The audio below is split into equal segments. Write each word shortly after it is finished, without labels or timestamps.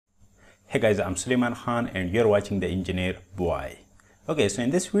Hey guys, I'm Suleiman Khan and you're watching The Engineer Boy. Okay, so in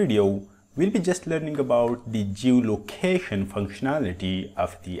this video, we'll be just learning about the geolocation functionality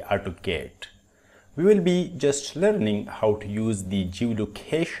of the AutoCAD. We will be just learning how to use the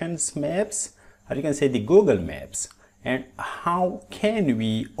geolocations maps, or you can say the Google Maps, and how can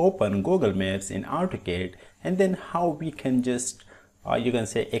we open Google Maps in AutoCAD, and then how we can just, you can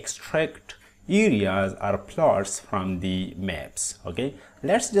say, extract areas or plots from the maps. Okay,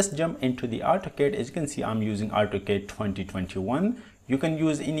 let's just jump into the AutoCAD. As you can see, I'm using AutoCAD 2021. You can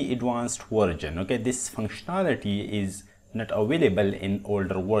use any advanced version. Okay, this functionality is not available in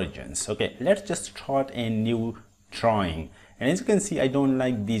older versions. Okay, let's just start a new drawing, and as you can see, I don't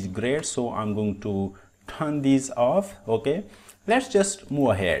like these grades, so I'm going to turn these off. Okay, let's just move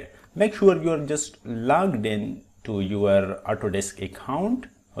ahead. Make sure you're just logged in to your Autodesk account.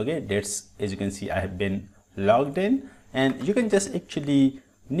 Okay, that's, as you can see, I have been logged in, and you can just actually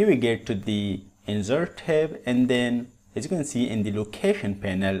navigate to the insert tab, and then as you can see in the location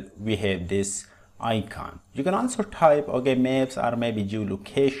panel we have this icon. You can also type, okay, maps or maybe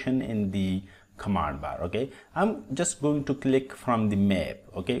geolocation in the command bar. Okay, I'm just going to click from the map.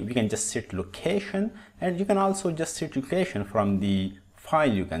 Okay, we can just set location, and you can also just set location from the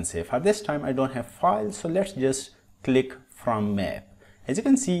file. You can say, for this time I don't have file, so let's just click from map. As you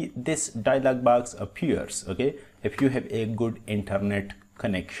can see, this dialog box appears. Okay, if you have a good internet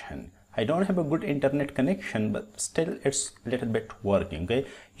connection. I don't have a good internet connection, but still it's a little bit working. Okay,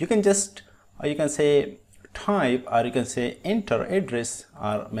 you can just you can say type, or you can say enter address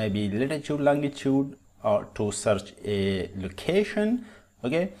or maybe latitude, longitude, or to search a location.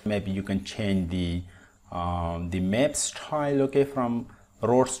 Okay, maybe you can change the map style, okay, from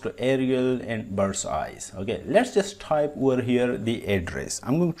roads to aerial and bird's eyes. Okay, let's just type over here the address.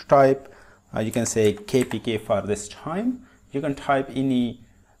 I'm going to type you can say KPK for this time. You can type any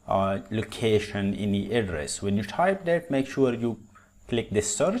location, any address. When you type that, make sure you click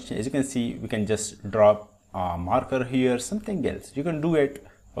this search. As you can see, we can just drop a marker here, something else. You can do it.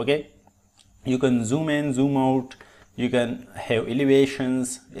 Okay, you can zoom in, zoom out. You can have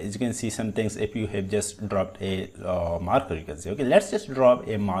elevations. As you can see, some things, if you have just dropped a marker, you can say, okay, let's just drop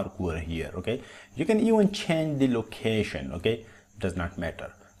a mark over here. Okay, you can even change the location. Okay, does not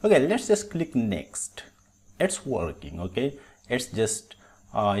matter. Okay, let's just click next. It's working. Okay, it's just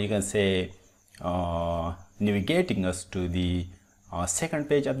you can say navigating us to the second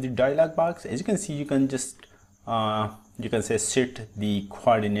page of the dialog box. As you can see, you can just you can say set the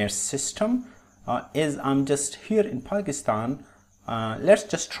coordinate system. As I'm just here in Pakistan, let's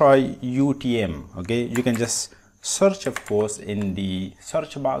just try UTM. Okay, you can just search, of course, in the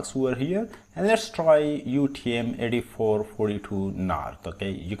search box over here, and let's try UTM 8442 North.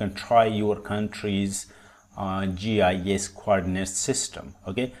 Okay, you can try your country's GIS coordinate system.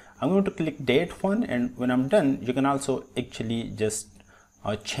 Okay, I'm going to click date one, and when I'm done, you can also actually just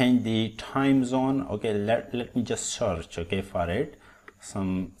change the time zone. Okay, let me just search, okay, for it.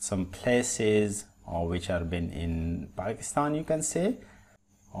 Some places which are been in Pakistan, you can say,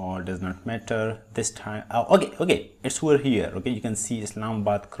 or does not matter this time. Okay, it's over here. Okay, you can see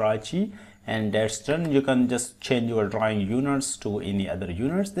Islamabad, Karachi, and that's done. You can just change your drawing units to any other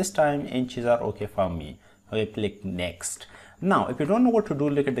units. This time inches are okay for me. Okay, click next. Now, if you don't know what to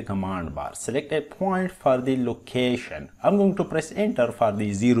do, look at the command bar. Select a point for the location. I'm going to press enter for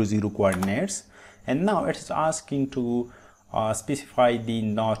the 00 coordinates, and now it's asking to specify the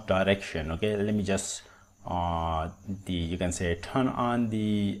north direction. Okay, let me just you can say turn on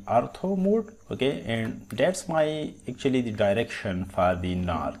the ortho mode. Okay, and that's my actually the direction for the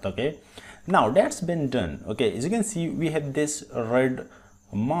north. Okay, now that's been done. Okay, as you can see, we have this red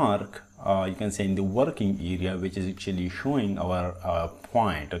mark you can say in the working area, which is actually showing our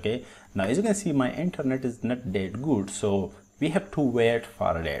point. Okay, now as you can see, my internet is not that good, so we have to wait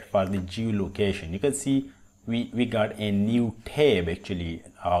for that, for the geolocation. You can see we got a new tab actually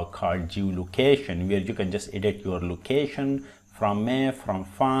called geolocation, where you can just edit your location from map, from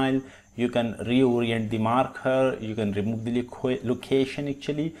file. You can reorient the marker, you can remove the location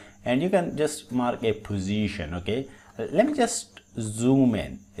actually, and you can just mark a position. Okay, let me just zoom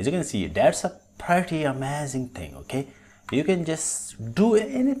in. As you can see, that's a pretty amazing thing. Okay, you can just do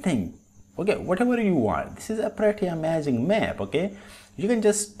anything. Okay, whatever you want. This is a pretty amazing map. Okay, you can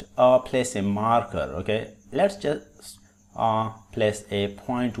just place a marker. Okay, let's just place a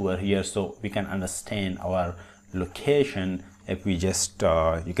point over here so we can understand our location. If we just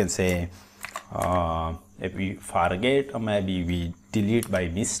you can say if we forget, or maybe we delete by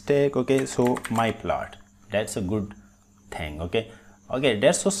mistake. Okay, so my plot, that's a good thing. Okay,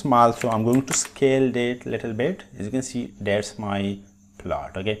 that's so small, so I'm going to scale that little bit. As you can see, that's my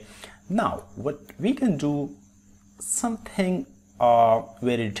plot. Okay, now what we can do, something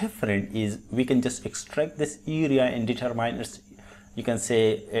very different, is we can just extract this area and determine its, you can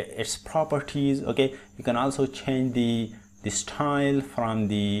say, its properties. Okay, you can also change the style from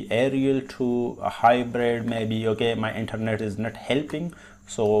the aerial to a hybrid maybe. Okay, my internet is not helping,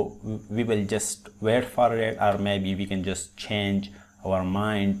 so we will just wait for it, or maybe we can just change our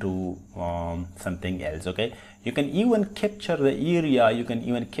mind to something else. Okay, you can even capture the area, you can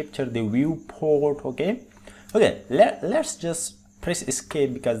even capture the viewport. Okay, let's just press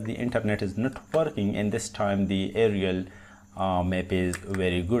escape because the internet is not working, and this time the aerial map is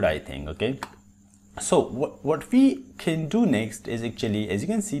very good, I think. Okay, so what we can do next is, actually, as you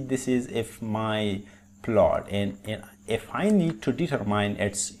can see, this is if my plot, and if I need to determine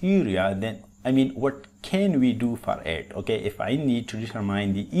its area, then I mean, what can we do for it? Okay, if I need to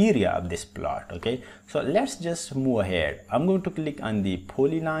determine the area of this plot. Okay, so let's just move ahead. I'm going to click on the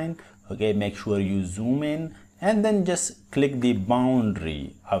polyline. Okay, make sure you zoom in, and then just click the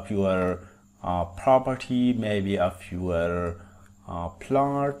boundary of your property, maybe of your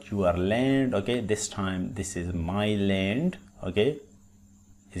plot, your land. Okay, this time this is my land. Okay,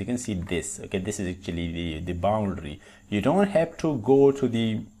 as you can see this. Okay, this is actually the boundary. You don't have to go to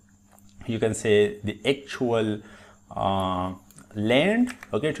the, you can say, the actual land,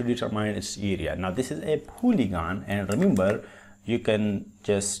 okay, to determine its area. Now this is a polygon, and remember, you can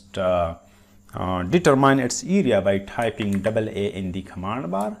just determine its area by typing AA in the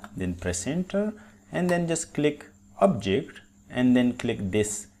command bar, then press enter, and then just click object, and then click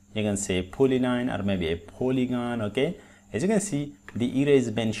this, you can say, polyline or maybe a polygon. Okay, as you can see, the area has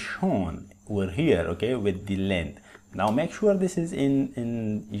been shown over here, okay, with the length. Now make sure this is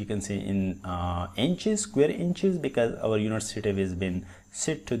in you can say in inches, square inches, because our unit set has been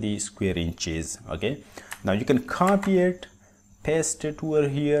set to the square inches. Okay, now you can copy it, paste it over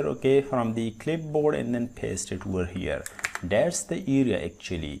here, okay, from the clipboard, and then paste it over here. That's the area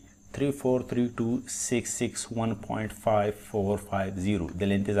actually, 3432661.5450. the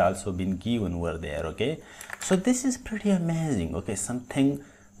length is also been given over there. Okay, so this is pretty amazing. Okay, something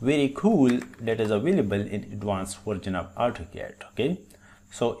very cool that is available in advanced version of AutoCAD. Okay,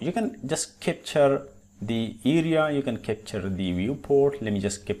 so you can just capture the area, you can capture the viewport. Let me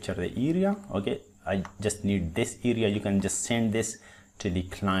just capture the area. Okay, I just need this area. You can just send this to the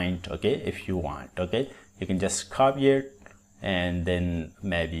client, okay, if you want. Okay, you can just copy it, and then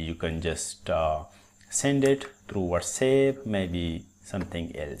maybe you can just send it through WhatsApp, maybe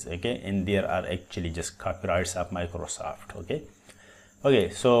something else. Okay, and there are actually just copyrights of Microsoft.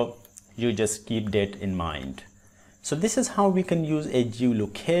 Okay, so you just keep that in mind. So this is how we can use a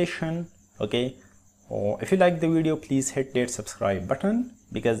geolocation. Okay, or if you like the video, please hit that subscribe button,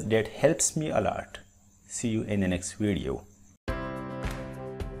 because that helps me a lot. See you in the next video.